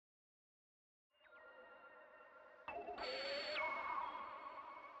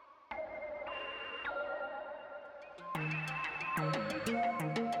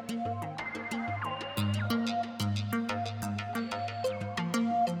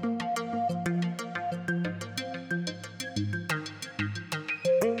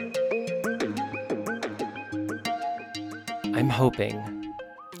I'm hoping,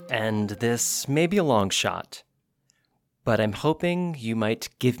 and this may be a long shot, but I'm hoping you might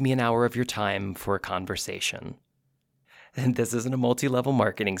give me an hour of your time for a conversation. And this isn't a multi-level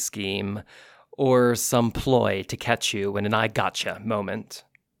marketing scheme or some ploy to catch you in an I gotcha moment,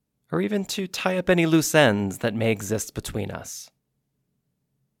 or even to tie up any loose ends that may exist between us.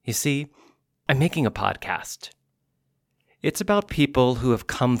 You see, I'm making a podcast. It's about people who have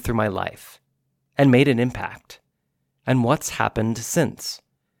come through my life and made an impact, and what's happened since.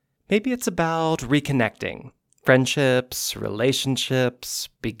 Maybe it's about reconnecting, friendships, relationships,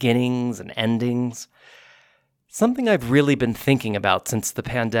 beginnings and endings. Something I've really been thinking about since the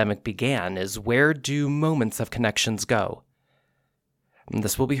pandemic began is, where do moments of connections go?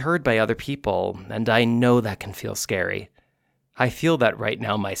 This will be heard by other people, and I know that can feel scary. I feel that right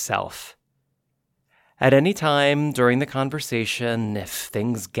now myself. At any time during the conversation, if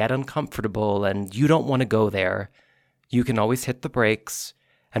things get uncomfortable and you don't want to go there, you can always hit the brakes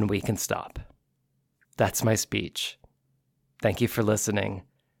and we can stop. That's my speech. Thank you for listening.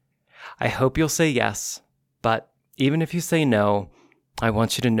 I hope you'll say yes, but even if you say no, I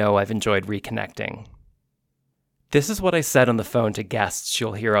want you to know I've enjoyed reconnecting. This is what I said on the phone to guests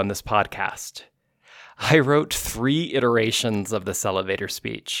you'll hear on this podcast. I wrote 3 iterations of this elevator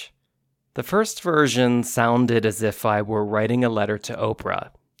speech. The first version sounded as if I were writing a letter to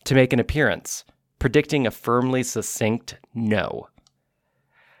Oprah to make an appearance, predicting a firmly succinct no.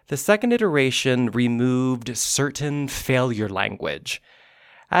 The second iteration removed certain failure language,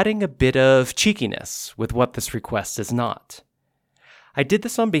 adding a bit of cheekiness with what this request is not. I did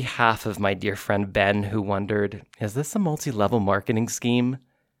this on behalf of my dear friend Ben, who wondered, is this a multi-level marketing scheme?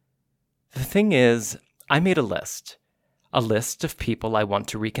 The thing is, I made a list of people I want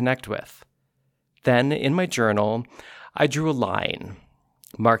to reconnect with. Then, in my journal, I drew a line,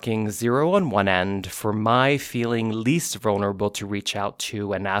 marking 0 on one end for my feeling least vulnerable to reach out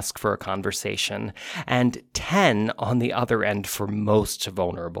to and ask for a conversation, and 10 on the other end for most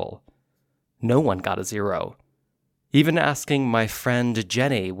vulnerable. No one got a 0. Even asking my friend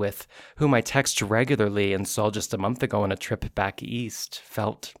Jenny, with whom I text regularly and saw just a month ago on a trip back east,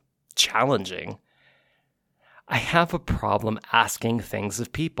 felt challenging. I have a problem asking things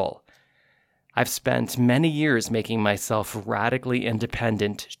of people. I've spent many years making myself radically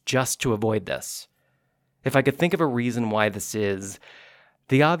independent just to avoid this. If I could think of a reason why this is,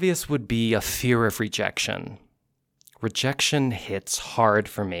 the obvious would be a fear of rejection. Rejection hits hard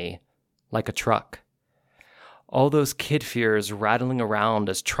for me, like a truck. All those kid fears rattling around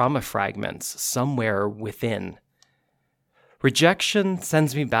as trauma fragments somewhere within. Rejection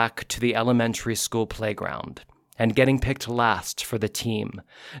sends me back to the elementary school playground and getting picked last for the team,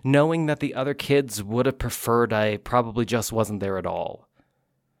 knowing that the other kids would have preferred I probably just wasn't there at all.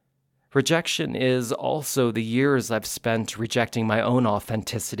 Rejection is also the years I've spent rejecting my own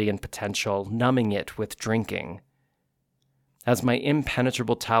authenticity and potential, numbing it with drinking. As my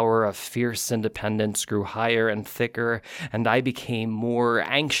impenetrable tower of fierce independence grew higher and thicker, and I became more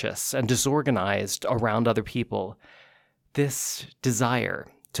anxious and disorganized around other people, this desire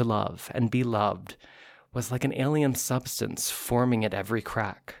to love and be loved was like an alien substance forming at every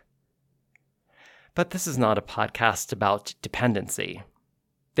crack. But this is not a podcast about dependency.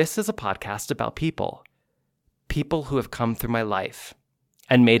 This is a podcast about people. People who have come through my life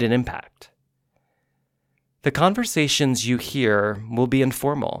and made an impact. The conversations you hear will be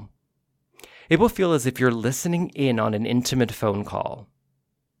informal. It will feel as if you're listening in on an intimate phone call.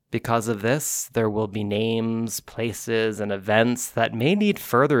 Because of this, there will be names, places, and events that may need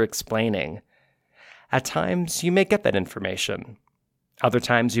further explaining. At times, you may get that information. Other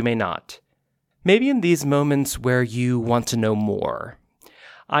times, you may not. Maybe in these moments where you want to know more,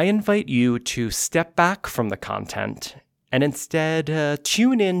 I invite you to step back from the content and instead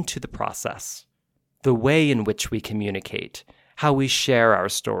tune in to the process, the way in which we communicate, how we share our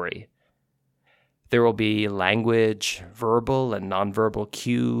story. There will be language, verbal and nonverbal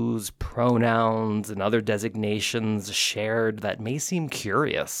cues, pronouns, and other designations shared that may seem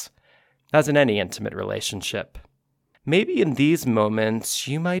curious, as in any intimate relationship. Maybe in these moments,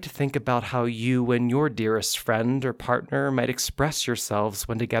 you might think about how you and your dearest friend or partner might express yourselves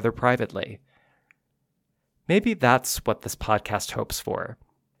when together privately. Maybe that's what this podcast hopes for,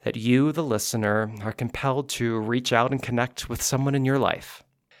 that you, the listener, are compelled to reach out and connect with someone in your life.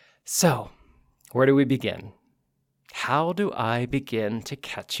 So, where do we begin? How do I begin to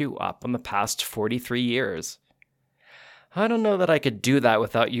catch you up on the past 43 years? I don't know that I could do that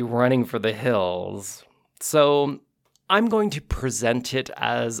without you running for the hills. So I'm going to present it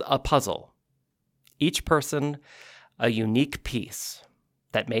as a puzzle. Each person, a unique piece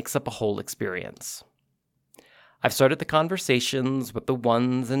that makes up a whole experience. I've started the conversations with the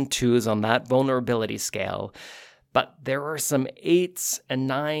 1s and 2s on that vulnerability scale, but there are some 8s and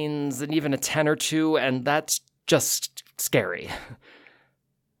 9s and even a 10 or 2, and that's just scary.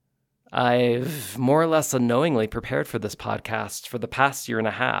 I've more or less unknowingly prepared for this podcast for the past year and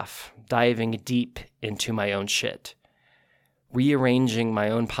a half, diving deep into my own shit, rearranging my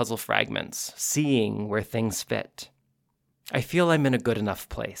own puzzle fragments, seeing where things fit. I feel I'm in a good enough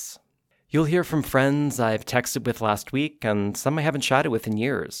place. You'll hear from friends I've texted with last week and some I haven't chatted with in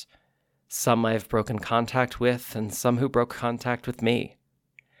years. Some I've broken contact with and some who broke contact with me.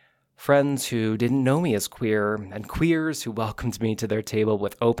 Friends who didn't know me as queer and queers who welcomed me to their table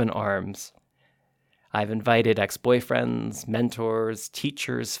with open arms. I've invited ex-boyfriends, mentors,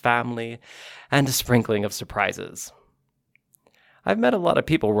 teachers, family, and a sprinkling of surprises. I've met a lot of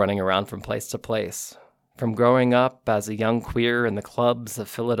people running around from place to place. From growing up as a young queer in the clubs of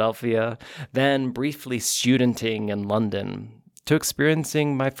Philadelphia, then briefly studenting in London, to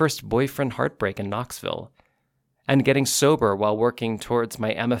experiencing my first boyfriend heartbreak in Knoxville, and getting sober while working towards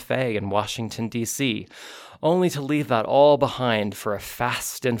my MFA in Washington, D.C., only to leave that all behind for a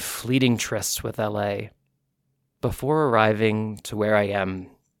fast and fleeting tryst with LA, before arriving to where I am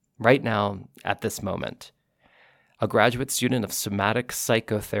right now at this moment, a graduate student of somatic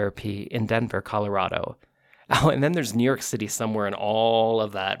psychotherapy in Denver, Colorado. Oh, and then there's New York City somewhere in all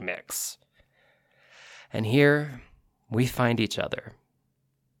of that mix. And here we find each other.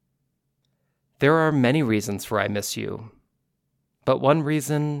 There are many reasons for I miss you, but one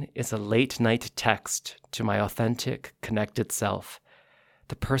reason is a late-night text to my authentic, connected self,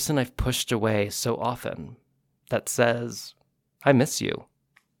 the person I've pushed away so often, that says, I miss you.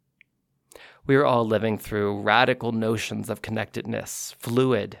 We are all living through radical notions of connectedness,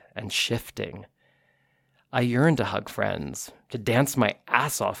 fluid and shifting. I yearn to hug friends, to dance my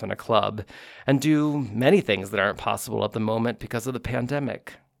ass off in a club, and do many things that aren't possible at the moment because of the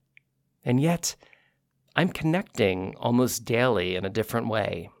pandemic. And yet, I'm connecting almost daily in a different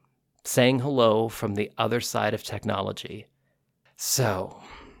way, saying hello from the other side of technology. So,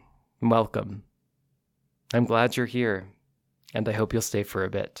 welcome. I'm glad you're here, and I hope you'll stay for a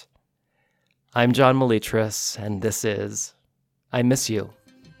bit. I'm John Melitris, and this is I Miss You.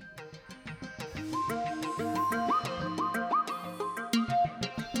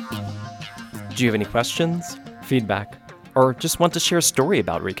 Do you have any questions, feedback, or just want to share a story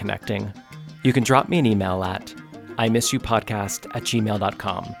about reconnecting? You can drop me an email at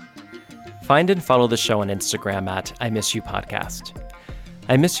imissyoupodcast@gmail.com. Find and follow the show on Instagram at imissyoupodcast.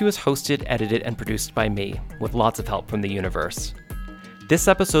 I Miss You is hosted, edited, and produced by me, with lots of help from the universe. This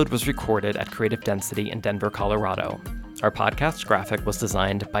episode was recorded at Creative Density in Denver, Colorado. Our podcast graphic was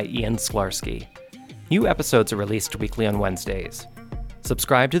designed by Ian Sklarski. New episodes are released weekly on Wednesdays.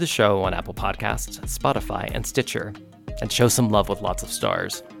 Subscribe to the show on Apple Podcasts, Spotify, and Stitcher, and show some love with lots of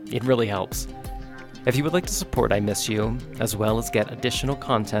stars. It really helps. If you would like to support I Miss You, as well as get additional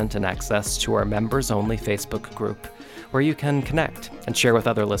content and access to our members-only Facebook group, where you can connect and share with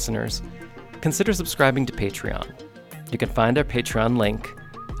other listeners, consider subscribing to Patreon. You can find our Patreon link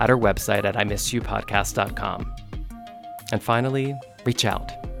at our website at imissyoupodcast.com. And finally, reach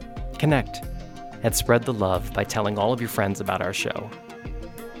out, connect, and spread the love by telling all of your friends about our show.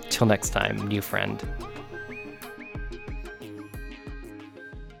 Till next time, new friend.